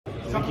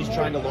think he's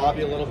trying to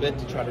lobby a little bit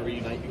to try to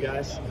reunite you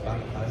guys?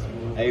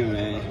 Hey,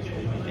 man,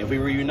 if we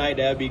reunite,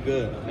 that'd be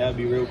good. That'd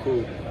be real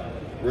cool.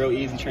 Real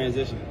easy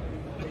transition.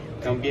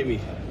 Come get me.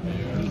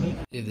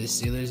 If the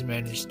Steelers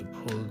manage to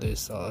pull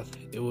this off,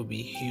 it would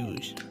be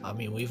huge. I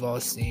mean, we've all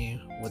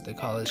seen what the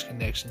college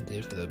connection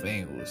did for the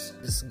Bengals.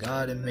 It's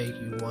gotta make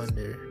you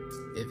wonder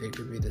if it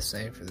could be the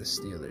same for the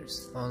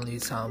Steelers. Only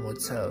time will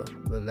tell,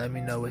 but let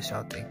me know what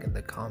y'all think in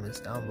the comments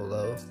down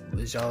below.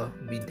 Would y'all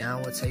be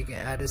down with taking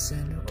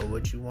Addison, or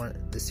would you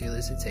want the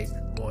Steelers to take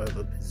more of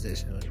a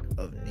position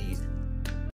of need?